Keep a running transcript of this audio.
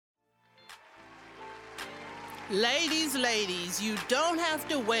Ladies, you don't have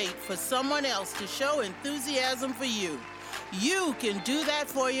to wait for someone else to show enthusiasm for you. You can do that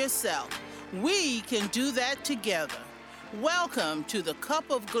for yourself. We can do that together. Welcome to the Cup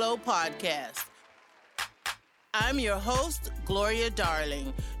of Glow podcast. I'm your host, Gloria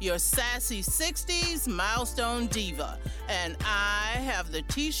Darling, your sassy 60s milestone diva, and I have the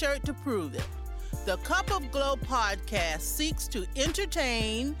t-shirt to prove it. The Cup of Glow podcast seeks to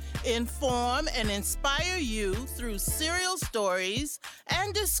entertain, inform, and inspire you through serial stories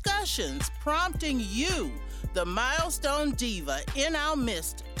and discussions, prompting you, the milestone diva in our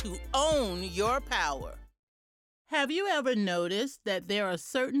midst, to own your power. Have you ever noticed that there are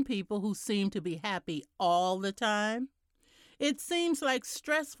certain people who seem to be happy all the time? It seems like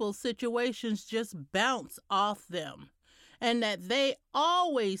stressful situations just bounce off them, and that they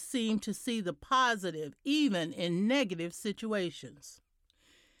always seem to see the positive even in negative situations.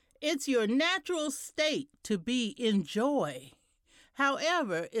 It's your natural state to be in joy.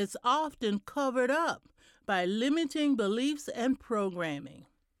 However, it's often covered up by limiting beliefs and programming.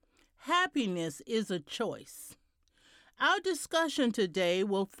 Happiness is a choice. Our discussion today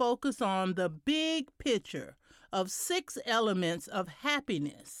will focus on the big picture of 6 elements of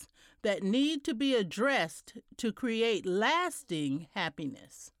happiness that need to be addressed to create lasting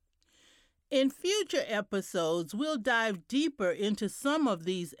happiness. In future episodes, we'll dive deeper into some of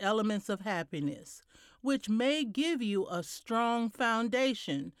these elements of happiness, which may give you a strong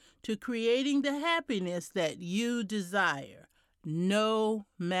foundation to creating the happiness that you desire, no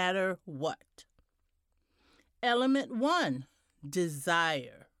matter what. Element 1,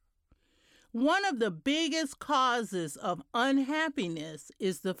 desire. One of the biggest causes of unhappiness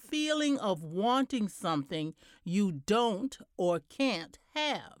is the feeling of wanting something you don't or can't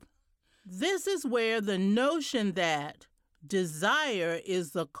have. This is where the notion that desire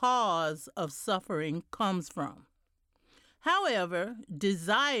is the cause of suffering comes from. However,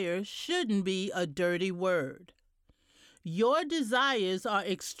 desire shouldn't be a dirty word. Your desires are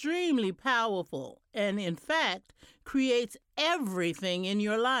extremely powerful and, in fact, creates everything in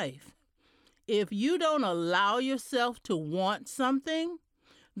your life. If you don't allow yourself to want something,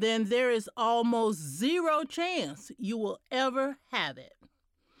 then there is almost zero chance you will ever have it.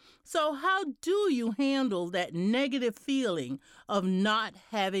 So how do you handle that negative feeling of not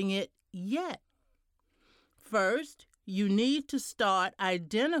having it yet? First, you need to start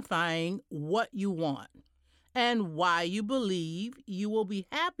identifying what you want and why you believe you will be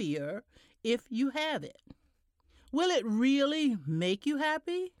happier if you have it. Will it really make you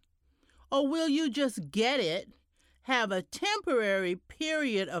happy? Or will you just get it, have a temporary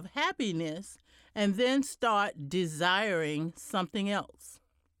period of happiness, and then start desiring something else?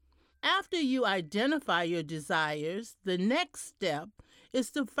 After you identify your desires, the next step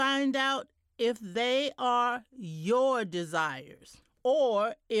is to find out if they are your desires,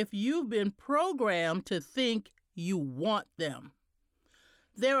 or if you've been programmed to think you want them.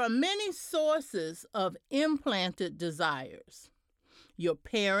 There are many sources of implanted desires. Your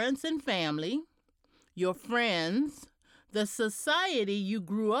parents and family, your friends, the society you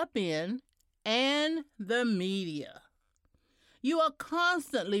grew up in, and the media. You are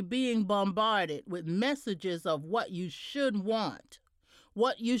constantly being bombarded with messages of what you should want,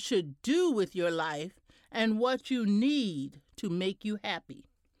 what you should do with your life, and what you need to make you happy.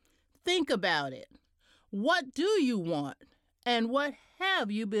 Think about it. What do you want, and what have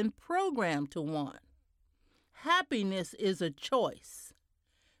you been programmed to want? Happiness is a choice.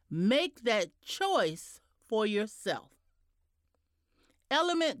 Make that choice for yourself.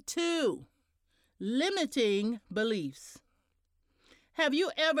 Element 2, limiting beliefs. Have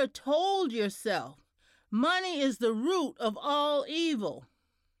you ever told yourself, money is the root of all evil?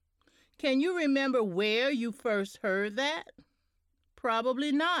 Can you remember where you first heard that?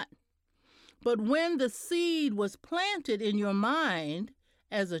 Probably not. But when the seed was planted in your mind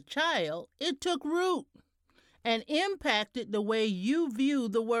as a child, it took root and impacted the way you view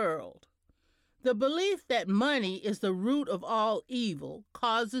the world. The belief that money is the root of all evil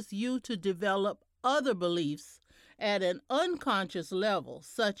causes you to develop other beliefs at an unconscious level,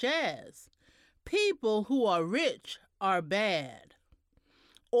 such as people who are rich are bad,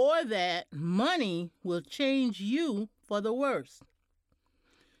 or that money will change you for the worse.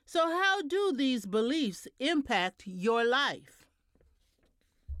 So how do these beliefs impact your life?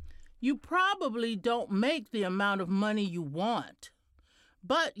 You probably don't make the amount of money you want,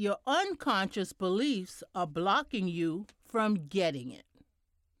 but your unconscious beliefs are blocking you from getting it.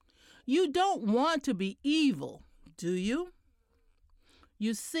 You don't want to be evil, do you?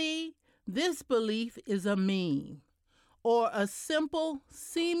 You see, this belief is a meme, or a simple,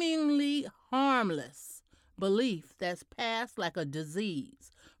 seemingly harmless belief that's passed like a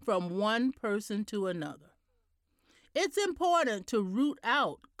disease from one person to another. It's important to root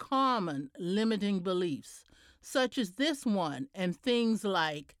out common limiting beliefs, such as this one, and things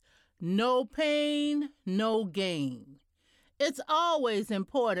like no pain, no gain. It's always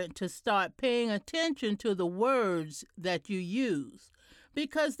important to start paying attention to the words that you use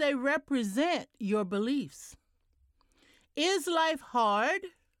because they represent your beliefs. Is life hard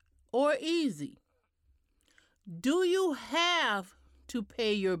or easy? Do you have to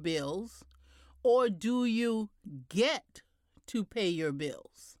pay your bills or do you get to pay your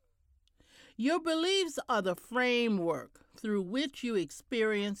bills? Your beliefs are the framework through which you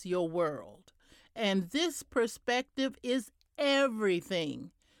experience your world, and this perspective is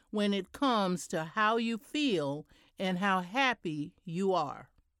everything when it comes to how you feel and how happy you are.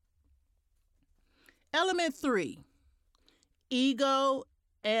 Element 3, ego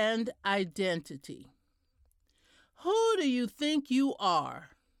and identity. Who do you think you are?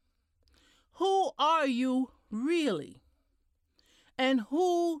 Who are you really? And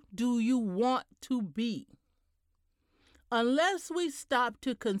who do you want to be? Unless we stop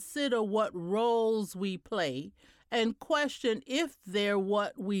to consider what roles we play and question if they're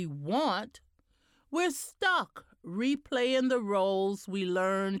what we want, we're stuck replaying the roles we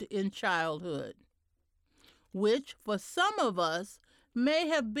learned in childhood, which for some of us may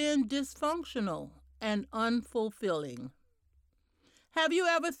have been dysfunctional and unfulfilling. Have you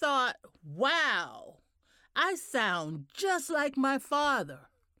ever thought, wow, I sound just like my father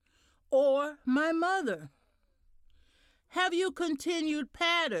or my mother? Have you continued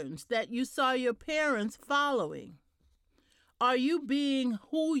patterns that you saw your parents following? Are you being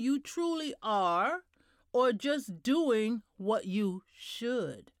who you truly are or just doing what you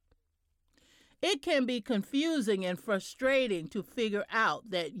should? It can be confusing and frustrating to figure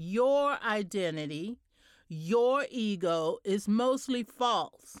out that your identity, your ego, is mostly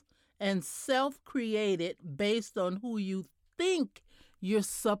false and self-created based on who you think you're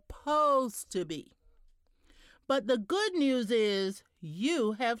supposed to be. But the good news is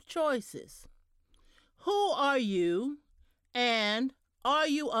you have choices. Who are you, and are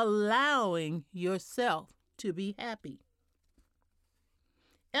you allowing yourself to be happy?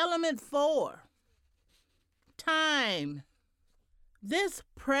 Element 4, time. This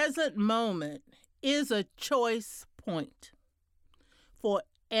present moment is a choice point for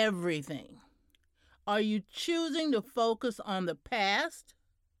everything. Are you choosing to focus on the past,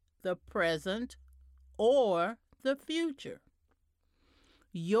 the present, or the future?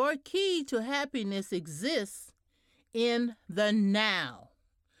 Your key to happiness exists in the now,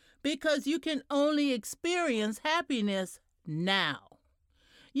 because you can only experience happiness now.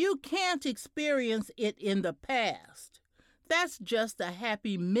 You can't experience it in the past. That's just a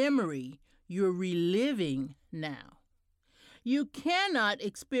happy memory you're reliving now. You cannot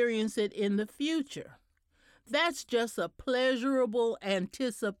experience it in the future. That's just a pleasurable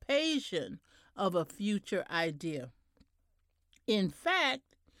anticipation of a future idea. In fact,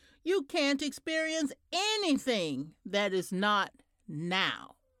 you can't experience anything that is not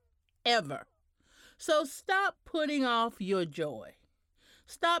now, ever. So stop putting off your joy.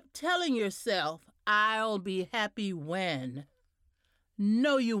 Stop telling yourself, I'll be happy when.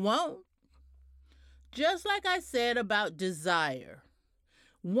 No, you won't. Just like I said about desire,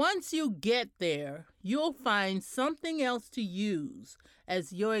 once you get there, you'll find something else to use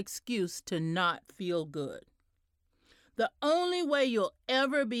as your excuse to not feel good. The only way you'll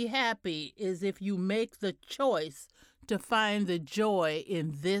ever be happy is if you make the choice to find the joy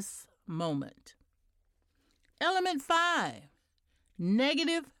in this moment. Element 5,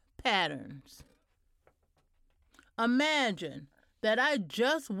 negative patterns. Imagine that I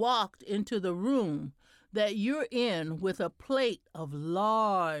just walked into the room that you're in with a plate of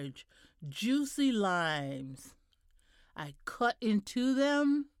large, juicy limes. I cut into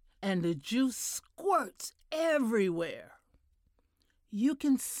them and the juice squirts everywhere. You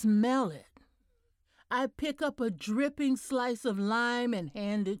can smell it. I pick up a dripping slice of lime and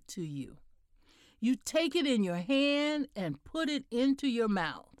hand it to you. You take it in your hand and put it into your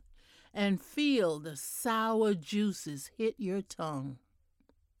mouth and feel the sour juices hit your tongue.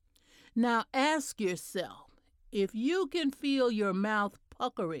 Now ask yourself if you can feel your mouth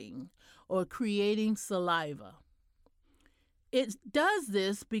puckering or creating saliva. It does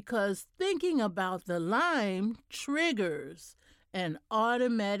this because thinking about the lime triggers an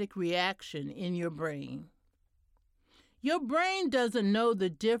automatic reaction in your brain. Your brain doesn't know the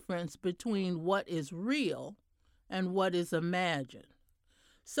difference between what is real and what is imagined.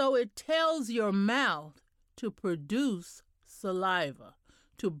 So it tells your mouth to produce saliva,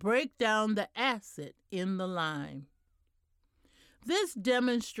 to break down the acid in the lime. This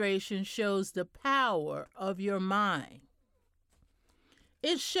demonstration shows the power of your mind.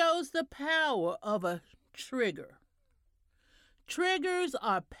 It shows the power of a trigger. Triggers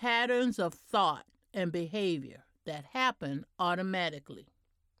are patterns of thought and behavior that happen automatically.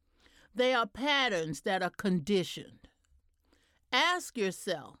 They are patterns that are conditioned. Ask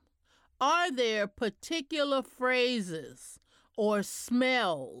yourself, are there particular phrases or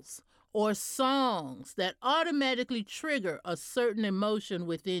smells or songs that automatically trigger a certain emotion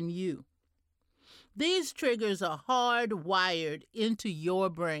within you? These triggers are hardwired into your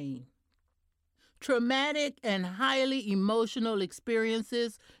brain. Traumatic and highly emotional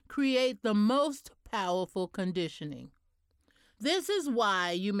experiences create the most powerful conditioning. This is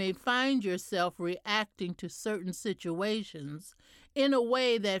why you may find yourself reacting to certain situations in a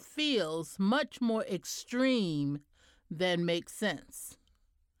way that feels much more extreme than makes sense.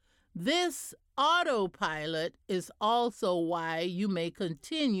 This autopilot is also why you may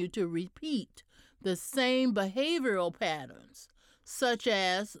continue to repeat the same behavioral patterns, such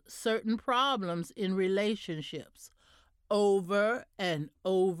as certain problems in relationships, over and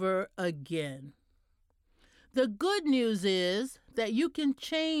over again. The good news is that you can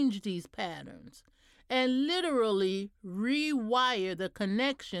change these patterns and literally rewire the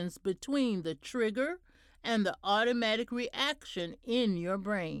connections between the trigger and the automatic reaction in your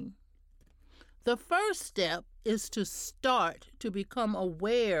brain. The first step is to start to become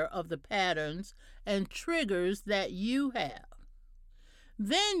aware of the patterns and triggers that you have.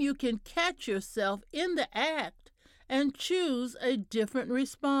 Then you can catch yourself in the act and choose a different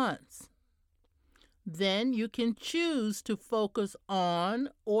response. Then you can choose to focus on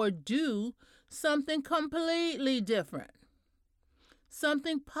or do something completely different,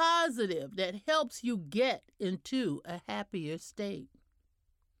 something positive that helps you get into a happier state.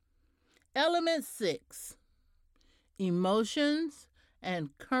 Element 6, emotions and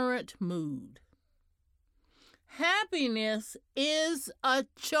current mood. Happiness is a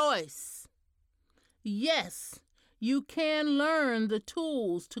choice. Yes, you can learn the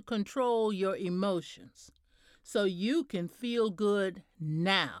tools to control your emotions so you can feel good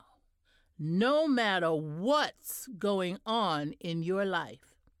now, no matter what's going on in your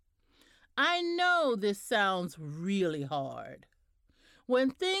life. I know this sounds really hard. When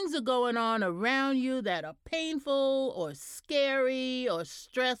things are going on around you that are painful or scary or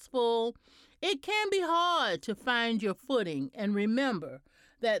stressful, it can be hard to find your footing and remember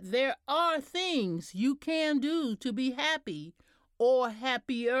that there are things you can do to be happy or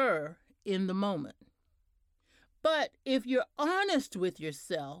happier in the moment. But if you're honest with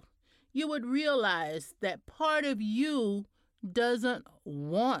yourself, you would realize that part of you doesn't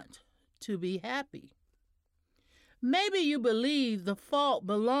want to be happy. Maybe you believe the fault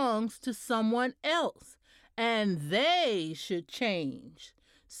belongs to someone else and they should change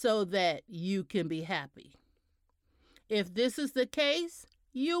so that you can be happy. If this is the case,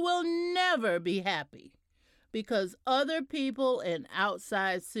 you will never be happy because other people and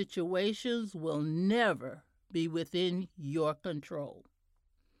outside situations will never be within your control.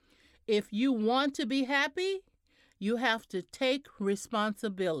 If you want to be happy, you have to take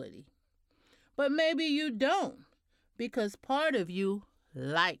responsibility. But maybe you don't, because part of you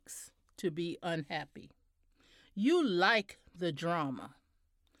likes to be unhappy. You like the drama.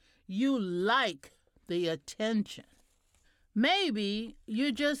 You like the attention. Maybe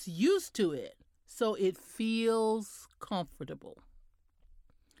you're just used to it, so it feels comfortable.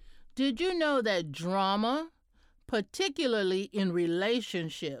 Did you know that drama, particularly in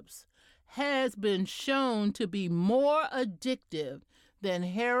relationships, has been shown to be more addictive than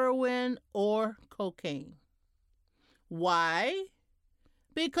heroin or cocaine? Why?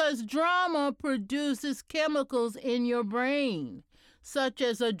 Because drama produces chemicals in your brain, such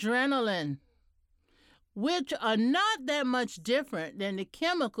as adrenaline, which are not that much different than the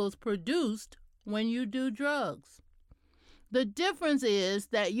chemicals produced when you do drugs. The difference is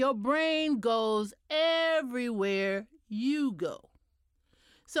that your brain goes everywhere you go.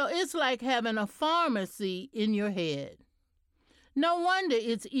 So it's like having a pharmacy in your head. No wonder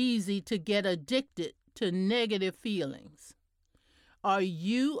it's easy to get addicted to negative feelings. Are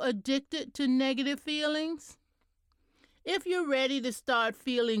you addicted to negative feelings? If you're ready to start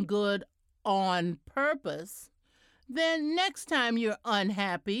feeling good on purpose, then next time you're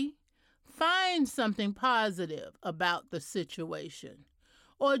unhappy, find something positive about the situation,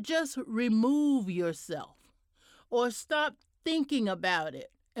 or just remove yourself, or stop thinking about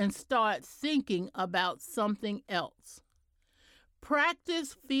it and start thinking about something else.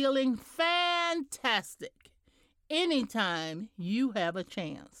 Practice feeling fantastic anytime you have a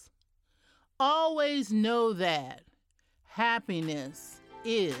chance. Always know that happiness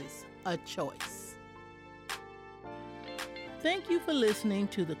is a choice. Thank you for listening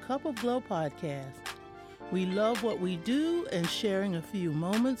to the Cup of Glow podcast. We love what we do and sharing a few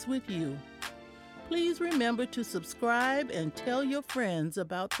moments with you. Please remember to subscribe and tell your friends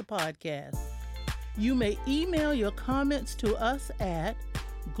about the podcast. You may email your comments to us at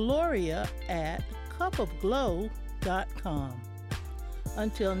gloria@cupofglow.com.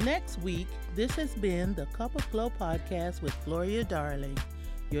 Until next week, this has been the Cup of Glow podcast with Gloria Darling,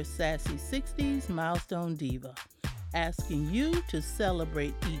 your sassy 60s milestone diva, asking you to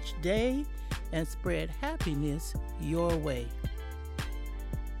celebrate each day and spread happiness your way.